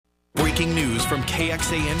breaking news from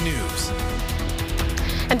KXAN News.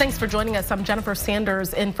 And thanks for joining us. I'm Jennifer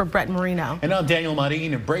Sanders in for Brett Marino. And I'm Daniel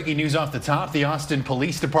Marin. Breaking news off the top. The Austin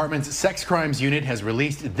Police Department's Sex Crimes Unit has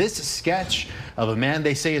released this sketch of a man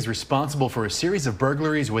they say is responsible for a series of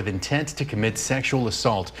burglaries with intent to commit sexual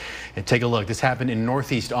assault. And take a look. This happened in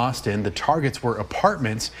Northeast Austin. The targets were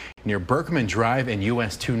apartments near Berkman Drive and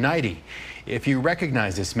US 290. If you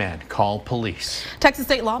recognize this man, call police. Texas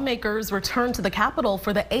state lawmakers returned to the Capitol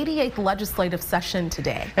for the 88th legislative session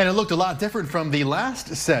today. And it looked a lot different from the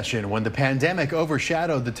last session when the pandemic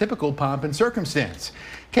overshadowed the typical pomp and circumstance.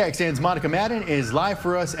 KXAN's Monica Madden is live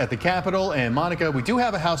for us at the Capitol. And Monica, we do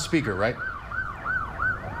have a House Speaker, right?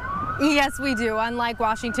 Yes, we do. Unlike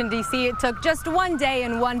Washington, D.C., it took just one day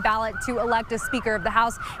and one ballot to elect a Speaker of the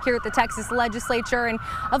House here at the Texas legislature. And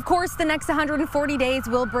of course, the next 140 days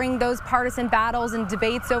will bring those partisan battles and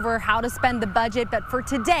debates over how to spend the budget. But for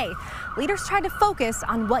today, leaders tried to focus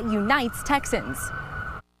on what unites Texans.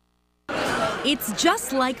 It's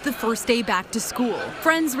just like the first day back to school.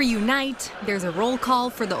 Friends reunite, there's a roll call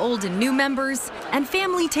for the old and new members, and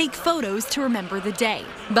family take photos to remember the day.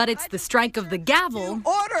 But it's the strike of the gavel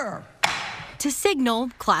to signal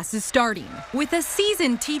class is starting, with a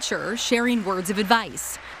seasoned teacher sharing words of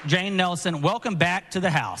advice. Jane Nelson, welcome back to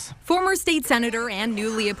the House. Former state senator and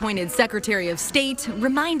newly appointed Secretary of State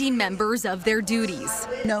reminding members of their duties.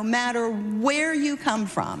 No matter where you come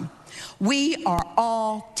from, we are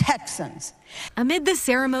all Texans. Amid the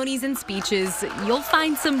ceremonies and speeches, you'll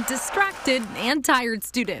find some distracted and tired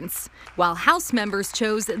students, while House members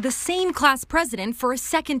chose the same class president for a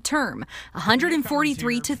second term,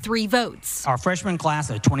 143 to 3 votes. Our freshman class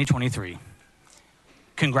of 2023.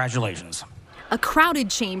 Congratulations. A crowded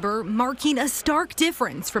chamber marking a stark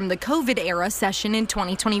difference from the COVID-era session in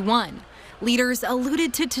 2021. Leaders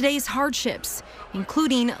alluded to today's hardships,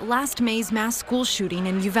 including last May's mass school shooting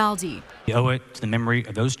in Uvalde. We owe it to the memory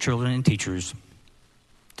of those children and teachers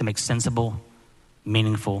to make sensible,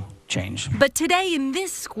 meaningful change. But today in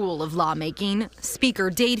this school of lawmaking, Speaker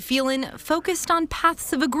Dade Phelan focused on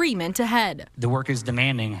paths of agreement ahead. The work is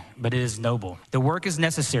demanding, but it is noble. The work is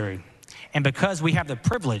necessary. And because we have the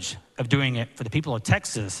privilege of doing it for the people of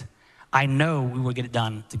Texas, I know we will get it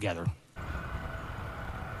done together.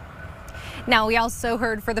 Now, we also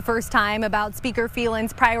heard for the first time about Speaker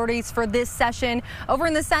Phelan's priorities for this session. Over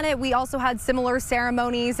in the Senate, we also had similar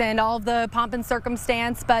ceremonies and all of the pomp and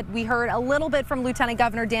circumstance, but we heard a little bit from Lieutenant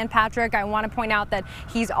Governor Dan Patrick. I want to point out that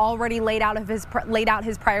he's already laid out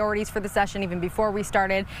his priorities for the session even before we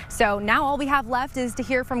started. So now all we have left is to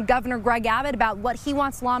hear from Governor Greg Abbott about what he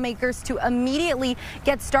wants lawmakers to immediately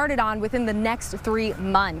get started on within the next 3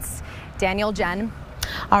 months. Daniel, Jen.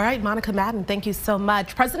 All right, Monica Madden, thank you so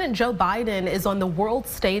much. President Joe Biden is on the world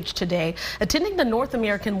stage today, attending the North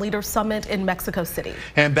American Leaders Summit in Mexico City.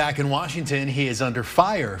 And back in Washington, he is under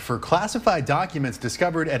fire for classified documents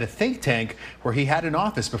discovered at a think tank where he had an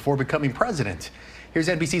office before becoming president. Here's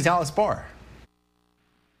NBC's Alice Barr.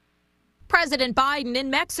 President Biden in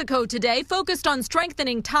Mexico today focused on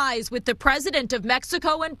strengthening ties with the President of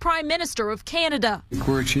Mexico and Prime Minister of Canada.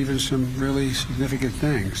 We're achieving some really significant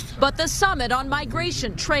things. But the summit on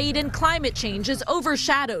migration, trade, and climate change is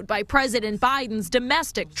overshadowed by President Biden's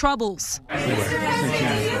domestic troubles.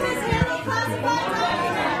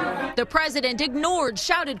 The president ignored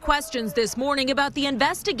shouted questions this morning about the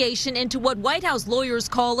investigation into what White House lawyers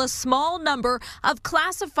call a small number of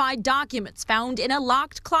classified documents found in a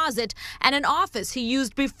locked closet and an office he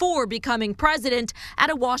used before becoming president at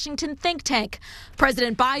a Washington think tank.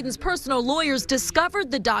 President Biden's personal lawyers discovered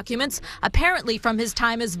the documents, apparently from his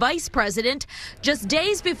time as vice president, just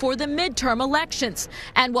days before the midterm elections.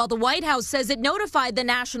 And while the White House says it notified the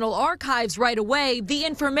National Archives right away, the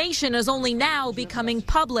information is only now becoming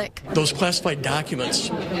public. Those classified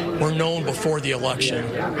documents were known before the election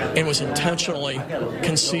and was intentionally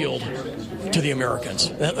concealed to the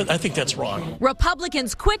Americans. I think that's wrong.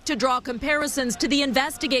 Republicans quick to draw comparisons to the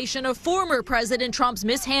investigation of former President Trump's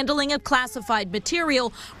mishandling of classified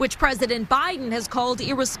material, which President Biden has called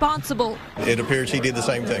irresponsible. It appears he did the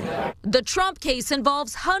same thing. The Trump case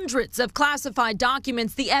involves hundreds of classified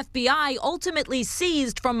documents the FBI ultimately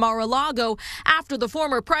seized from Mar-a-Lago after the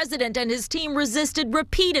former president and his team resisted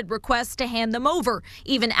repeated requests to hand them over,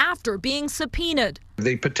 even after being subpoenaed.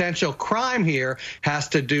 The potential crime here has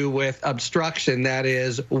to do with obstruction, that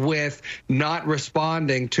is, with not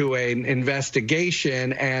responding to an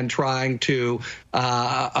investigation and trying to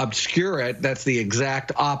obscure it. That's the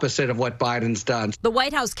exact opposite of what Biden's done. The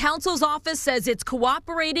White House counsel's office says it's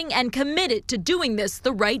cooperating and committed to doing this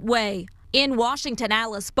the right way. In Washington,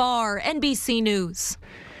 Alice Barr, NBC News.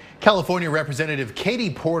 California Representative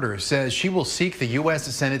Katie Porter says she will seek the U.S.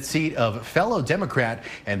 Senate seat of fellow Democrat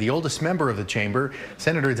and the oldest member of the chamber,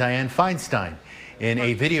 Senator Dianne Feinstein. In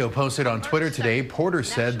a video posted on Twitter today, Porter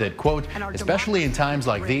said that, quote, especially in times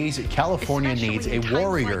like these, California needs a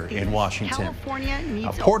warrior in Washington.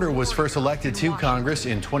 Porter was first elected to Congress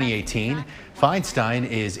in 2018. Feinstein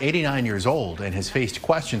is 89 years old and has faced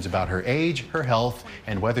questions about her age, her health,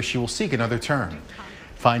 and whether she will seek another term.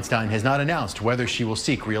 Feinstein has not announced whether she will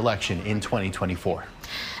seek re-election in 2024.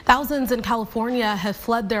 Thousands in California have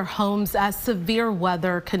fled their homes as severe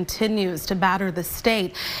weather continues to batter the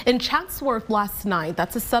state. In Chatsworth last night,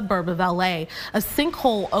 that's a suburb of LA, a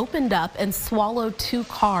sinkhole opened up and swallowed 2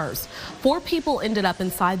 cars. 4 people ended up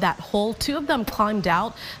inside that hole. 2 of them climbed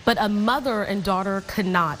out, but a mother and daughter could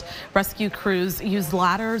not. Rescue crews used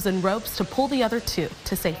ladders and ropes to pull the other 2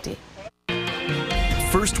 to safety.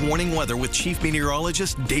 First warning weather with Chief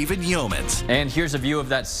Meteorologist David Yeomans. And here's a view of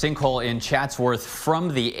that sinkhole in Chatsworth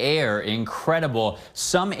from the air. Incredible.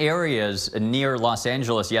 Some areas near Los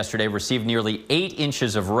Angeles yesterday received nearly 8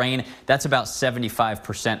 inches of rain. That's about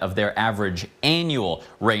 75% of their average annual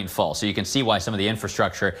rainfall. So you can see why some of the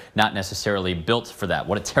infrastructure not necessarily built for that.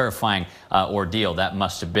 What a terrifying ordeal that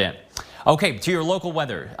must have been. Okay, to your local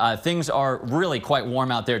weather. Things are really quite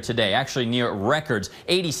warm out there today, actually near records.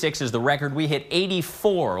 86 is the record. We hit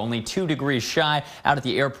 84, only 2 degrees shy. Out at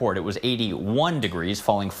the airport, it was 81 degrees,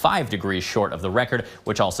 falling 5 degrees short of the record,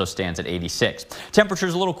 which also stands at 86.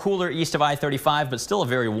 Temperatures a little cooler east of I-35, but still a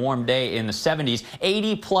very warm day in the 70s.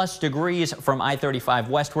 80-plus degrees from I-35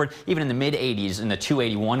 westward, even in the mid-80s in the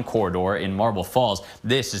 281 corridor in Marble Falls.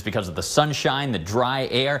 This is because of the sunshine, the dry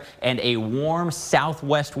air, and a warm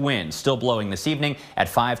southwest wind still blowing this evening at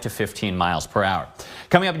 5 to 15 miles per hour.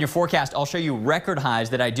 Coming up in your forecast, I'll show you record highs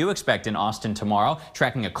that I do expect in Austin tomorrow,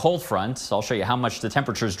 tracking a cold front. I'll show you how much the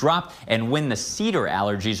temperatures drop and when the cedar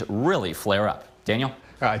allergies really flare up. Daniel?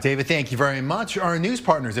 All right, David, thank you very much. Our news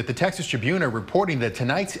partners at the Texas Tribune are reporting that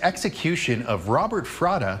tonight's execution of Robert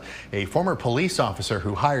Frada, a former police officer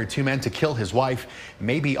who hired 2 men to kill his wife,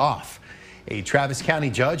 may be off. A Travis County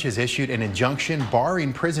judge has issued an injunction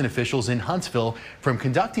barring prison officials in Huntsville from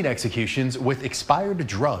conducting executions with expired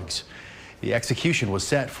drugs. The execution was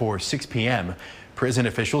set for 6 p.m. Prison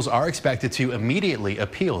officials are expected to immediately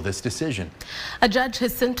appeal this decision. A judge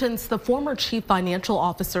has sentenced the former chief financial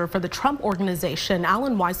officer for the Trump Organization,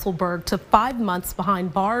 Alan Weisselberg, to 5 months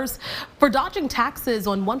behind bars for dodging taxes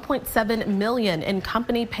on $1.7 million in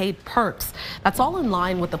company-paid perks. That's all in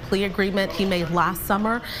line with the plea agreement he made last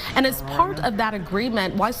summer. And as part of that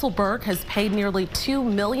agreement, Weisselberg has paid nearly $2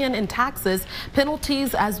 million in taxes,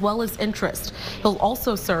 penalties, as well as interest. He'll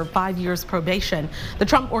also serve 5 years probation. The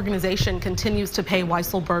Trump Organization continues to pay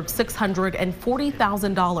Weisselberg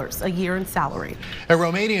 $640,000 a year in salary. A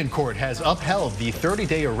Romanian court has upheld the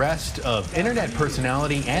 30-day arrest of internet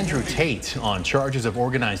personality Andrew Tate on charges of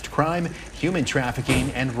organized crime, human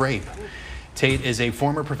trafficking, and rape. Tate is a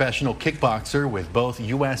former professional kickboxer with both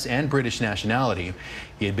U.S. and British nationality.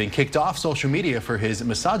 He had been kicked off social media for his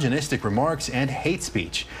misogynistic remarks and hate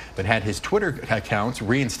speech, but had his Twitter account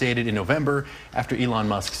reinstated in November after Elon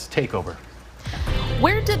Musk's takeover.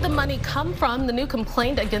 Where did the money come from? The new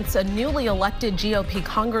complaint against a newly elected GOP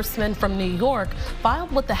congressman from New York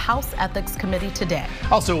filed with the House Ethics Committee today.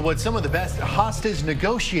 Also, what some of the best hostage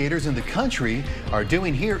negotiators in the country are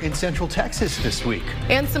doing here in Central Texas this week.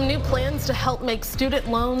 And some new plans to help make student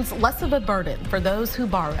loans less of a burden for those who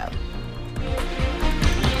borrow.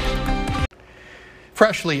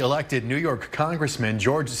 Freshly elected New York Congressman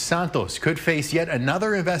George Santos could face yet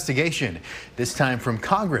another investigation, this time from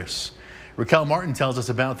Congress. Raquel Martin tells us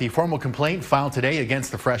about the formal complaint filed today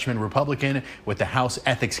against the freshman Republican with the House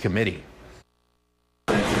Ethics Committee.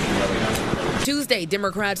 Tuesday,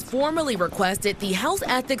 Democrats formally requested the House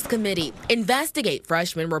Ethics Committee investigate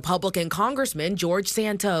freshman Republican Congressman George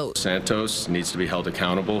Santos. Santos needs to be held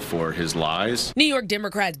accountable for his lies. New York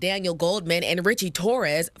Democrats Daniel Goldman and Richie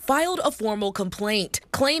Torres filed a formal complaint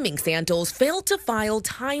claiming Santos failed to file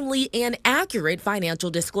timely and accurate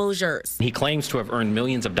financial disclosures. He claims to have earned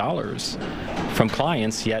millions of dollars from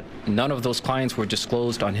clients, yet none of those clients were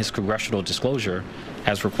disclosed on his congressional disclosure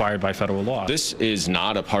as required by federal law. This is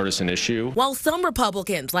not a partisan issue. While some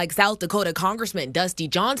Republicans, like South Dakota Congressman Dusty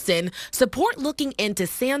Johnson, support looking into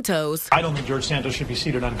Santos, I don't think George Santos should be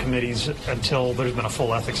seated on committees until there's been a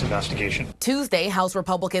full ethics investigation. Tuesday, House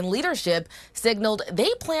Republican leadership signaled they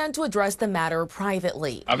plan to address the matter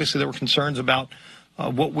privately. Obviously, there were concerns about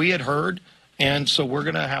what we had heard. And so we're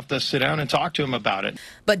going to have to sit down and talk to him about it.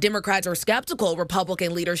 But Democrats are skeptical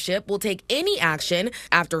Republican leadership will take any action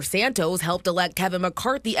after Santos helped elect Kevin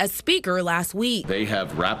McCarthy as Speaker last week. They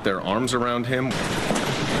have wrapped their arms around him.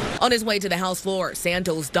 On his way to the House floor,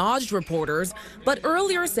 Santos dodged reporters, but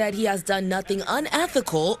earlier said he has done nothing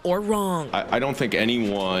unethical or wrong. I don't think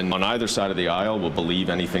anyone on either side of the aisle will believe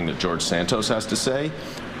anything that George Santos has to say,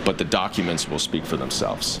 but the documents will speak for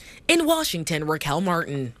themselves. In Washington, Raquel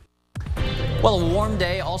Martin. Well, a warm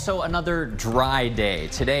day, also another dry day.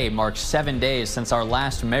 Today marks 7 days since our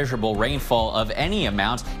last measurable rainfall of any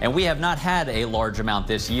amount, and we have not had a large amount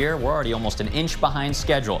this year. We're already almost an inch behind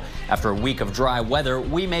schedule. After a week of dry weather,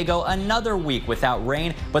 we may go another week without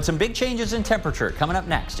rain, but some big changes in temperature coming up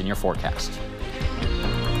next in your forecast.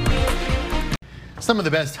 Some of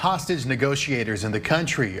the best hostage negotiators in the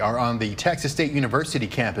country are on the Texas State University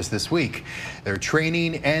campus this week. They're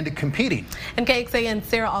training and competing. And KXAN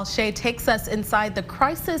Sarah Alshay takes us inside the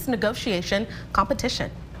crisis negotiation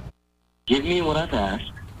competition. Give me what I've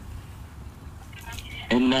asked,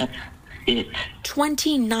 and that's it.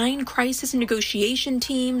 29 crisis negotiation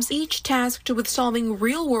teams, each tasked with solving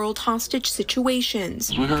real-world hostage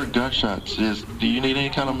situations. We heard gunshots. Do you need any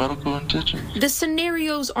kind of medical attention? The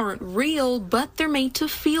scenarios aren't real, but they're made to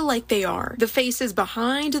feel like they are. The faces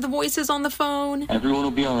behind the voices on the phone. Everyone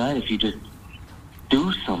will be all right if you just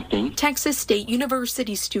do something. Texas State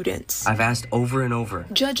University students. I've asked over and over.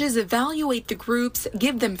 Judges evaluate the groups,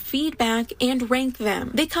 give them feedback, and rank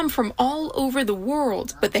them. They come from all over the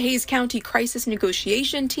world, but the Hays County Crisis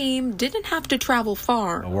Negotiation Team didn't have to travel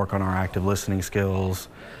far. Work on our active listening skills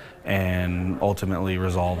and ultimately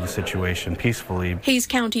resolve the situation peacefully. Hays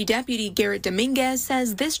County Deputy Garrett Dominguez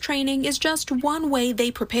says this training is just one way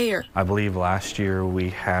they prepare. I believe last year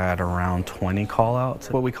we had around 20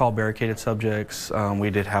 call-outs, what we call barricaded subjects.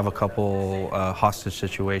 We did have a couple hostage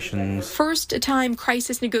situations. First-time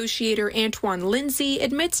crisis negotiator Antoine Lindsay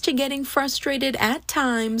admits to getting frustrated at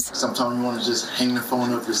times. Sometimes you want to just hang the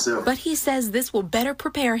phone up yourself. But he says this will better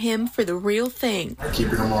prepare him for the real thing.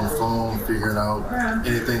 Keeping them on the phone, figuring out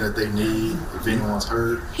anything that they need, if anyone's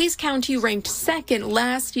hurt. Hays County ranked second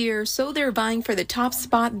last year, so they're vying for the top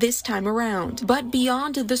spot this time around. But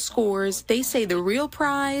beyond the scores, they say the real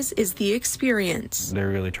prize is the experience. They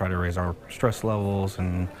really try to raise our stress levels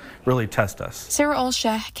and really test us. Sarah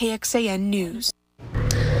Alshay, KXAN News.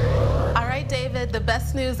 All right, David, the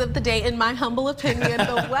best news of the day, in my humble opinion,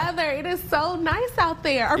 the weather. It is so nice out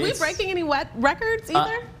there. Are we breaking any records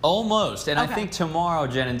either? Almost, and okay. I think tomorrow,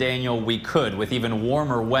 Jen and Daniel, we could with even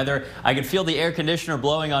warmer weather. I could feel the air conditioner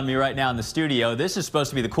blowing on me right now in the studio. This is supposed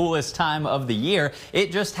to be the coolest time of the year.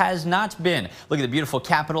 It just has not been. Look at the beautiful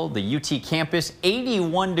Capitol, the UT campus,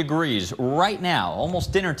 81 degrees right now,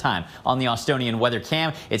 almost dinner time on the Austonian weather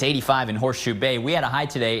cam. It's 85 in Horseshoe Bay. We had a high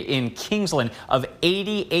today in Kingsland of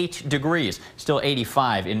 88 degrees. Still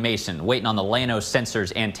 85 in Mason, waiting on the Llano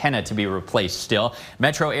sensors antenna to be replaced still.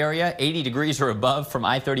 Metro area, 80 degrees or above from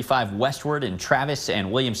I-35 westward in Travis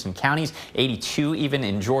and Williamson counties, 82 even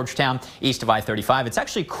in Georgetown, east of I-35. It's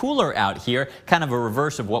actually cooler out here, kind of a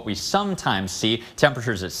reverse of what we sometimes see.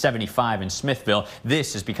 Temperatures at 75 in Smithville.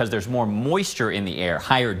 This is because there's more moisture in the air,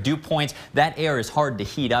 higher dew points. That air is hard to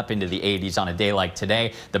heat up into the 80s on a day like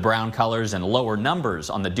today. The brown colors and lower numbers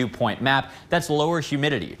on the dew point map, that's lower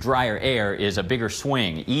humidity. Drier air is a bigger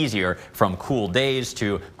swing, easier from cool days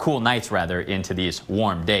to cool nights rather into these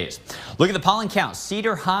warm days. Look at the pollen count.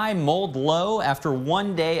 Cedar high, mold low after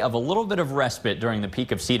 1 day of a little bit of respite during the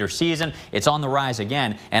peak of cedar season. It's on the rise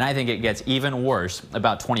again, and I think it gets even worse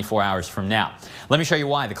about 24 hours from now. Let me show you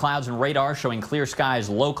why. The clouds and radar showing clear skies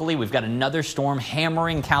locally. We've got another storm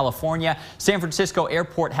hammering California. San Francisco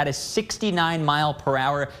Airport had a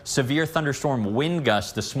 69-mile-per-hour severe thunderstorm wind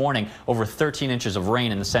gust this morning, over 13 inches of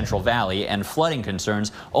rain in the Central Valley, and flooding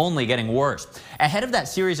concerns only getting worse. Ahead of that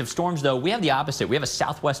series of storms, though, we have the opposite. We have a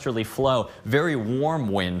southwesterly flow, very warm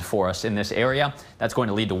wind for us in this area. That's going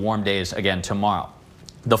to lead to warm days again tomorrow.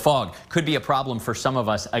 The fog could be a problem for some of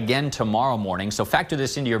us again tomorrow morning, so factor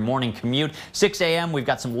this into your morning commute. 6 a.m. we've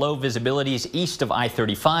got some low visibilities east of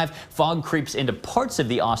I-35. Fog creeps into parts of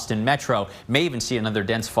the Austin metro. May even see another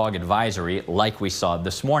dense fog advisory like we saw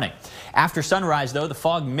this morning. After sunrise, though, the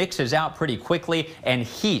fog mixes out pretty quickly, and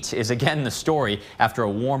heat is again the story after a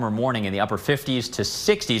warmer morning in the upper 50s to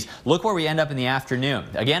 60s. Look where we end up in the afternoon.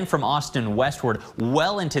 Again from Austin westward,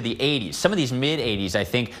 well into the 80s. Some of these mid-80s, I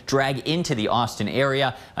think, drag into the Austin area.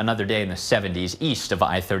 Another day in the 70s east of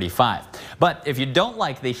I-35. But if you don't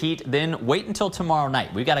like the heat, then wait until tomorrow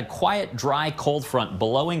night. We've got a quiet, dry, cold front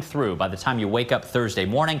blowing through by the time you wake up Thursday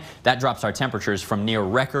morning. That drops our temperatures from near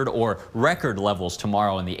record or record levels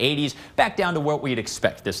tomorrow in the 80s back down to what we'd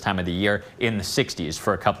expect this time of the year in the 60s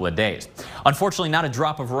for a couple of days. Unfortunately, not a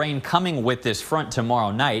drop of rain coming with this front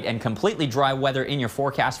tomorrow night, and completely dry weather in your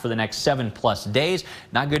forecast for the next 7+ days.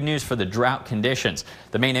 Not good news for the drought conditions.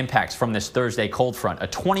 The main impacts from this Thursday cold front: A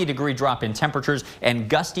 20-degree drop in temperatures and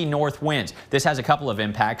gusty north winds. This has a couple of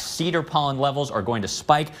impacts. Cedar pollen levels are going to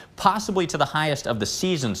spike, possibly to the highest of the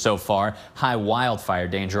season so far. High wildfire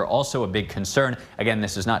danger also a big concern. Again,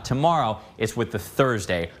 this is not tomorrow. It's with the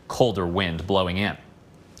Thursday colder wind blowing in.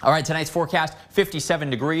 All right, tonight's forecast, 57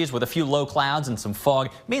 degrees with a few low clouds and some fog,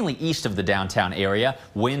 mainly east of the downtown area.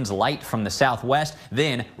 Winds light from the southwest,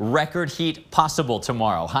 then record heat possible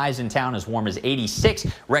tomorrow. Highs in town as warm as 86.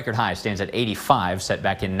 Record high stands at 85, set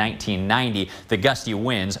back in 1990. The gusty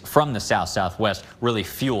winds from the south-southwest really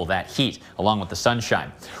fuel that heat, along with the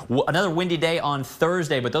sunshine. Another windy day on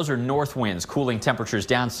Thursday, but those are north winds, cooling temperatures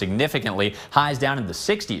down significantly. Highs down in the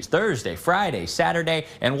 60s Thursday, Friday, Saturday,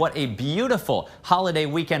 and what a beautiful holiday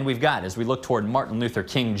weekend we've got as we look toward Martin Luther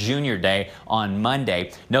King Jr. Day on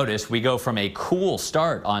Monday. Notice we go from a cool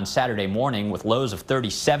start on Saturday morning with lows of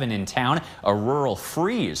 37 in town, a rural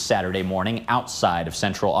freeze Saturday morning outside of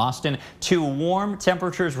central Austin, to warm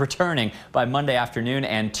temperatures returning by Monday afternoon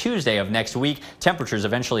and Tuesday of next week. Temperatures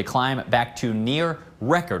eventually climb back to near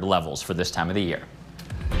record levels for this time of the year.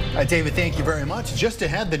 All right, David, thank you very much. Just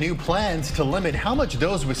ahead, the new plans to limit how much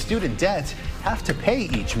those with student debt have to pay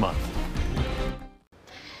each month.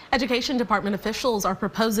 Education Department officials are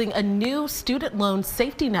proposing a new student loan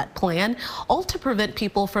safety net plan, all to prevent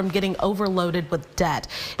people from getting overloaded with debt.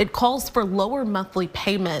 It calls for lower monthly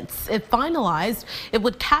payments. If finalized, it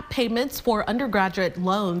would cap payments for undergraduate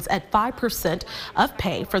loans at 5% of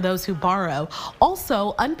pay for those who borrow.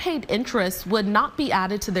 Also, unpaid interest would not be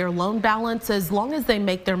added to their loan balance as long as they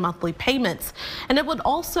make their monthly payments. And it would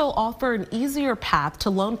also offer an easier path to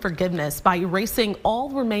loan forgiveness by erasing all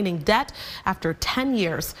remaining debt after 10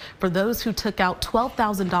 years. For those who took out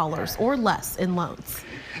 $12,000 or less in loans.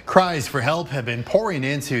 Cries for help have been pouring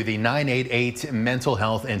into the 988 mental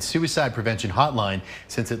health and suicide prevention hotline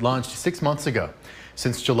since it launched 6 months ago.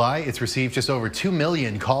 Since July, it's received just over 2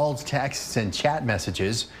 million calls, texts, and chat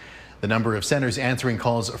messages. The number of centers answering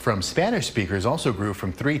calls from Spanish speakers also grew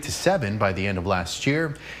from 3 to 7 by the end of last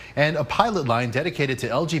year. And a pilot line dedicated to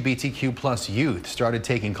LGBTQ+ youth started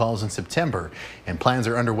taking calls in September, and plans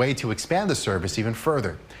are underway to expand the service even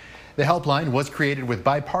further. The helpline was created with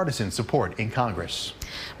bipartisan support in Congress.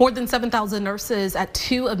 More than 7,000 nurses at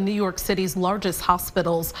 2 of New York City's largest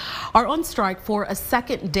hospitals are on strike for a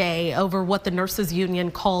second day over what the nurses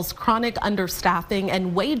union calls chronic understaffing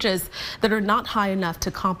and wages that are not high enough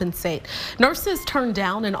to compensate. Nurses turned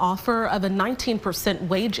down an offer of a 19%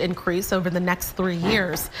 wage increase over the next 3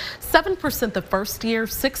 years, 7% the first year,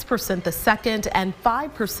 6% the second, and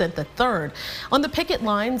 5% the third. On the picket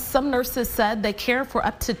lines, some nurses said they care for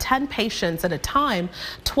up to 10 patients at a time,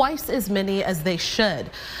 twice as many as they should.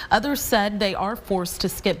 Others said they are forced to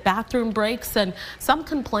skip bathroom breaks, and some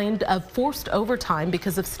complained of forced overtime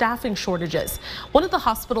because of staffing shortages. One of the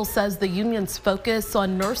hospitals says the union's focus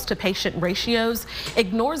on nurse-to-patient ratios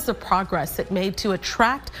ignores the progress it made to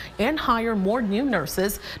attract and hire more new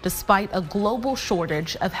nurses despite a global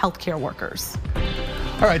shortage of healthcare workers.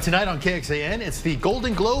 All right, tonight on KXAN, it's the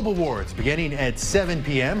Golden Globe Awards beginning at 7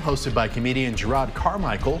 p.m., hosted by comedian Gerard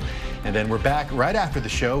Carmichael. And then we're back right after the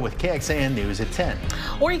show with KXAN News at 10.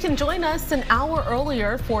 Or you can join us an hour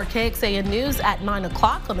earlier for KXAN News at 9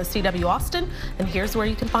 o'clock on the CW Austin. And here's where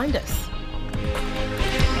you can find us.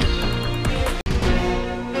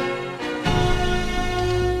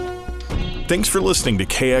 Thanks for listening to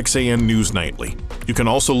KXAN News Nightly. You can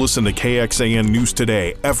also listen to KXAN News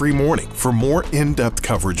Today every morning for more in-depth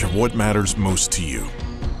coverage of what matters most to you.